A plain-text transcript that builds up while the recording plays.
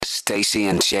Stacey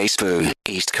and J Sbu,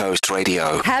 East Coast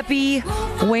Radio. Happy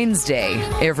Wednesday,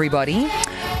 everybody.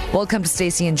 Welcome to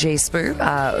Stacey and J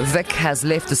Sbu. Vic has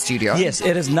left the studio. Yes,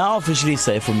 it is now officially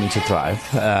safe for me to thrive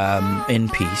in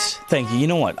peace. Thank you. You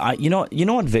know what? You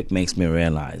know what Vic makes me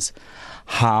realize?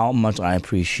 How much I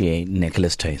appreciate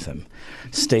Nicholas Tatham,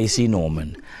 Stacey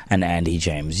Norman, and Andy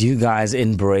James. You guys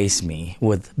embrace me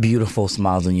with beautiful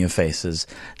smiles on your faces.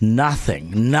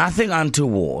 Nothing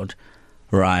untoward,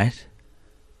 right?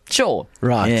 Sure.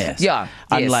 Right. Yes. Yeah.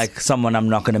 Unlike someone I'm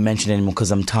not going to mention anymore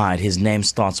because I'm tired. His name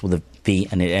starts with a V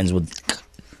and it ends with K.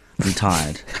 I'm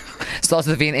tired. Starts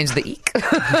with a V and ends with the eek.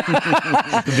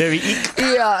 Very eek.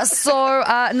 Yeah, so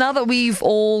now that we've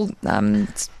all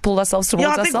pulled ourselves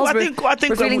towards ourselves, I think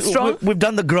we're feeling strong. We've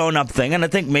done the grown-up thing, and I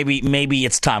think maybe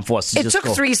it's time for us to just It took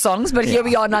go. 3 songs, but here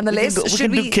we are nonetheless. We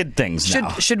can do kid things now.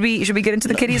 Should we get into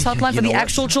the Kiddies Hotline for the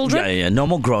actual children? Yeah, no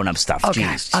more grown-up stuff. Okay.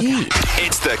 Jeez. Okay.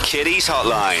 It's the Kiddies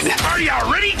Hotline. Are you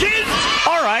ready, kids?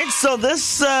 All right, so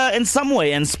this in some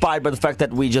way inspired by the fact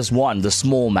that we just won the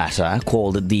small matter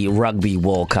called the Rugby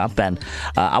World Cup, and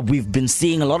we've been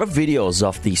seeing a lot of videos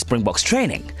of the Springboks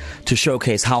training to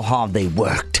showcase how hard they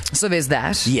worked. So there's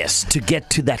that. Yes, to get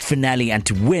to that finale and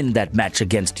to win that match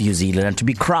against New Zealand and to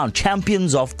be crowned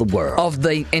champions of the world. Of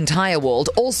the entire world.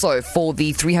 Also, for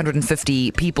the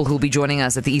 350 people who'll be joining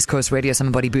us at the East Coast Radio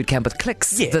Summer Body Bootcamp with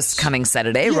Clicks this coming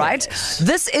Saturday, right?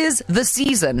 This is the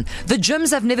season. The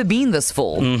gyms have never been this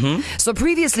full. Mm-hmm. So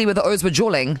previously where the O's were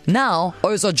jawling, now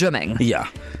O's are gymming. Yeah.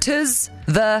 'Tis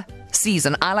the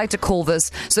season. I like to call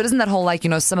this, so it isn't that whole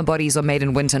summer bodies are made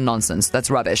in winter nonsense.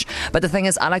 That's rubbish. But the thing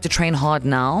is, I like to train hard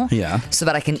now so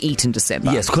that I can eat in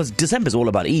December. Yes, because December is all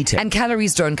about eating. And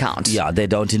calories don't count. Yeah, they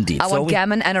don't indeed. I want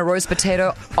gammon and a roast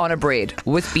potato on a bread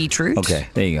with beetroot. Okay,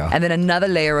 there you go. And then another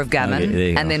layer of gammon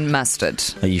and then mustard.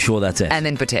 Are you sure that's it? And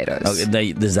then potatoes. Okay,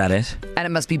 is that it? And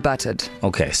it must be buttered.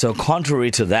 Okay, so contrary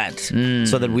to that,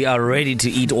 so that we are ready to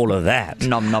eat all of that.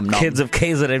 Nom, nom, nom. Kids of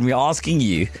KZN, we're asking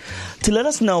you to let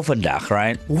us know vandag,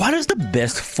 right? What is the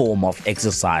best form of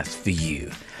exercise for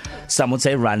you? Some would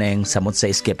say running, some would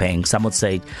say skipping, some would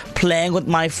say playing with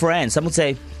my friends, some would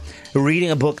say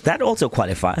reading a book. That also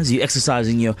qualifies. You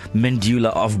exercising your medulla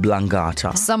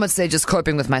oblongata. Some would say just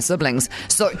coping with my siblings.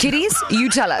 So, kiddies, you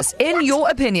tell us, in your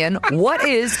opinion, what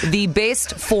is the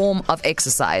best form of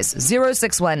exercise?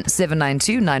 061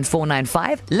 792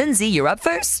 9495. Lindsay, you're up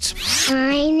first.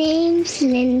 My name's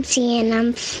Lindsay and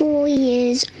I'm 4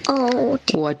 years old.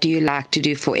 What do you like to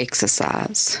do for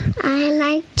exercise? I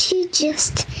like to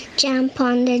just jump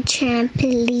on the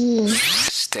trampoline.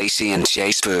 Stacey and J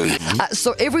Sbu.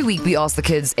 So every week we ask the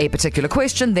kids a particular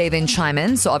question. They then chime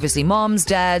in. So obviously moms,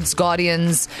 dads,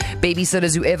 guardians,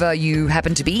 babysitters, whoever you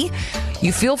happen to be.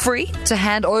 You feel free to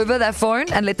hand over that phone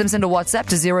and let them send a WhatsApp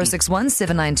to 061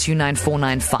 792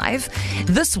 9495.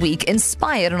 This week,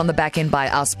 inspired and on the back end by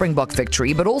our Springbok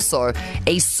victory, but also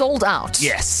a sold out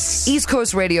East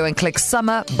Coast Radio and Click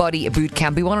Summer Body Boot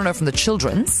Camp. We want to know from the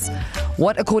children's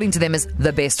what, according to them, is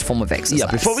the best form of exercise.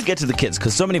 Yeah, before we get to the kids,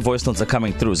 because so many voice notes are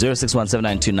coming through, 061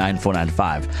 792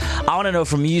 9495. I want to know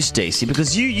from you, Stacey,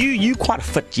 because you quite a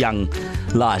fit young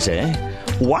latte.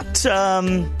 What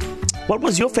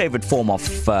was your favorite form of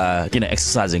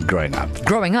exercising growing up?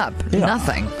 Growing up,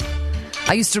 nothing.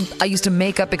 I used to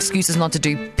make up excuses not to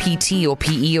do PT or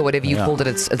PE or whatever you called it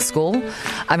at school.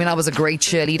 I mean, I was a great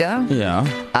cheerleader. Yeah.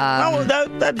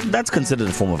 That's considered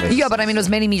a form of exercise. Yeah, but I mean, it was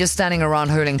mainly me just standing around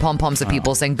hurling pom-poms at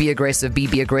people saying, be aggressive,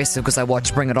 be aggressive, because I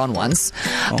watched Bring It On once.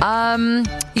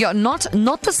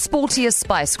 Not the sportiest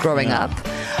spice growing up,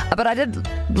 but I did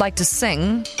like to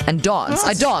sing and dance.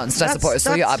 I danced, I suppose.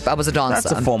 So yeah, I was a dancer.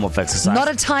 That's a form of exercise. Not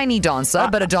a tiny dancer,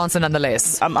 but a dancer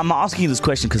nonetheless. I'm asking you this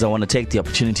question because I want to take the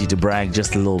opportunity to brag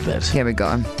just a little bit. Here we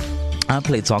go. I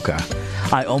played soccer.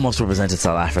 I almost represented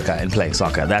South Africa in playing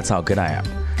soccer. That's how good I am.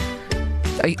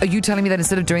 Are you telling me that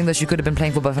instead of doing this, you could have been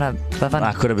playing for Bafana?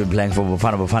 I could have been playing for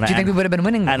Bafana. Do you think we would have been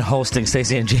winning? And hosting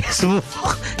Stacey and J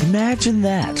Sbu. Imagine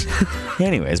that.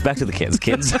 Anyways, back to the kids.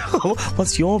 Kids,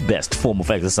 what's your best form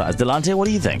of exercise? Delante, what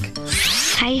do you think?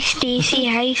 Hi Stacey,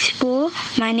 hi Sbu.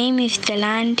 My name is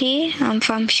Delante. I'm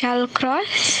from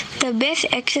Shallcross. The best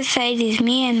exercise is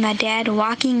me and my dad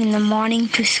walking in the morning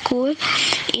to school.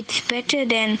 It's better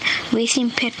than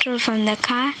wasting petrol from the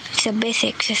car. It's the best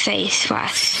exercise for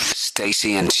us.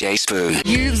 Stacey and J Sbu.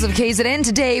 Youths of KZN,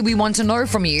 today we want to know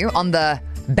from you on the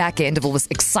back end of all this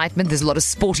excitement. There's a lot of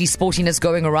sportiness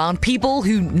going around. People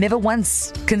who never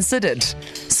once considered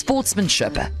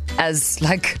sportsmanship as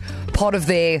like part of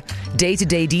their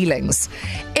day-to-day dealings.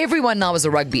 Everyone now is a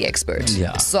rugby expert.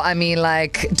 Yeah. So, I mean,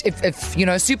 like, if you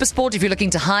know, super sport, if you're looking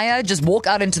to hire, just walk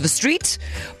out into the street,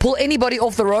 pull anybody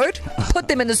off the road, put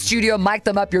them in the studio, mic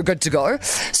them up, you're good to go.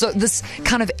 So this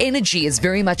kind of energy is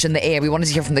very much in the air. We wanted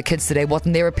to hear from the kids today what,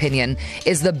 in their opinion,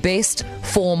 is the best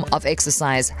form of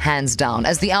exercise, hands down.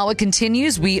 As the hour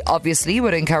continues, we obviously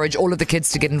would encourage all of the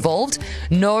kids to get involved.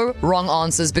 No wrong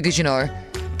answers because, you know,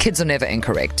 kids are never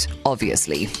incorrect,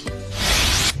 obviously.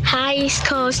 Hi, East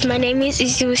Coast. My name is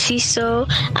Izu.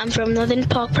 I'm from Northern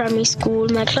Park Primary School.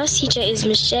 My class teacher is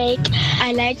Miss Shake.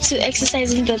 I like to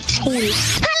exercise in the pool.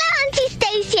 Hello, Auntie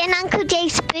Stacey and Uncle J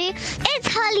Sbu. It's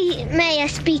Holly Mayer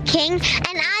speaking,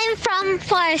 and I'm from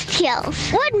Forest Hills.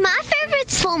 What my favorite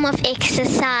form of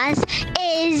exercise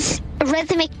is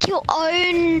rhythmic, your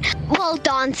own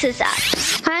dances up.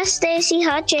 Hi, Stacey.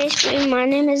 Hi, J Sbu. My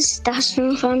name is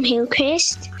Dustin from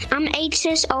Hillcrest. I'm 8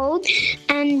 years old,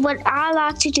 and what I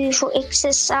like to do for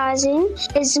exercising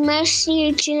is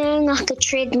mostly doing like a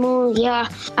treadmill. Yeah,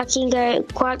 I can go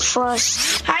quite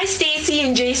fast. Hi, Stacey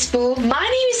and J Sbu. My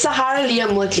name is Sahara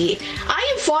Liam Woodley. I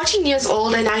am 14 years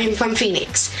old and I am from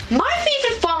Phoenix. My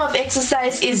favorite form of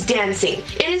exercise is dancing.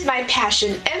 It is my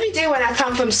passion. Every day when I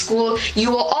come from school, you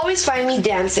will always find me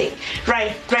dancing.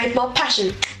 Right, more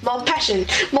passion, more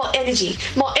energy,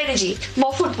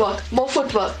 more footwork.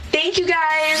 Thank you,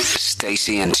 guys.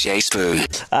 Stacey and J Sbu.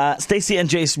 Stacey and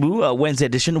J Sbu, Wednesday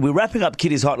edition. We're wrapping up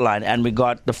Kiddies Hotline, and we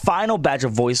got the final batch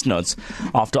of voice notes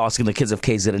after asking the kids of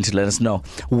KZN to let us know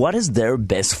what is their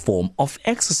best form of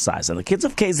exercise. And the kids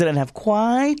of KZN have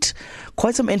quite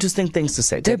some interesting things to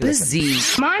say. They're busy.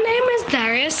 My name is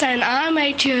Darius, and I'm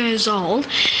 8 years old.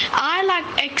 I like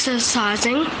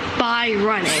exercising by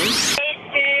running. It's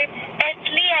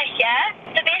Leah here.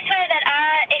 The best way that I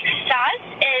exercise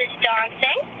is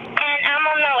dancing, and I'm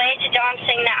on my way to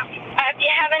dancing now. I hope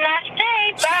you have a nice day.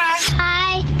 Bye.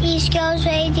 Hi, East Coast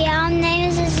Radio. My name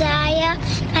is Isaiah.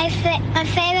 My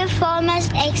favorite form of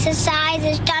exercise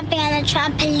is jumping on a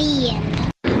trampoline.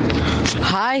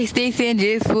 Hi, Stacey and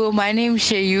J Sbu. My name is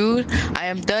Shayur. I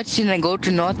am 13 and go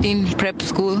to North End Prep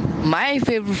School. My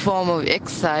favorite form of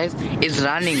exercise is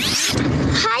running.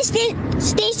 Hi,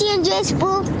 Stacey and J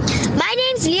Sbu. My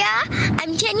name's Leah.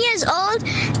 I'm 10 years old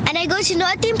and I go to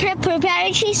Northern Prep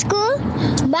Preparatory School.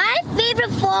 My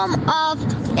favorite form of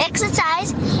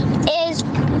exercise is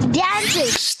dancing.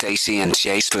 Stacey and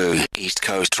J Sbu, East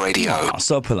Coast Radio. Oh,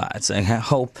 so polite. And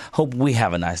hope we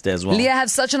have a nice day as well. Leah, have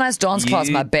such a nice dance class,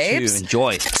 my babes. Too.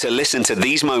 Enjoy. To listen to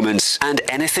these moments and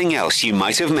anything else you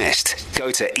might have missed,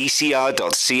 go to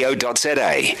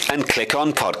ecr.co.za and click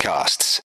on podcasts.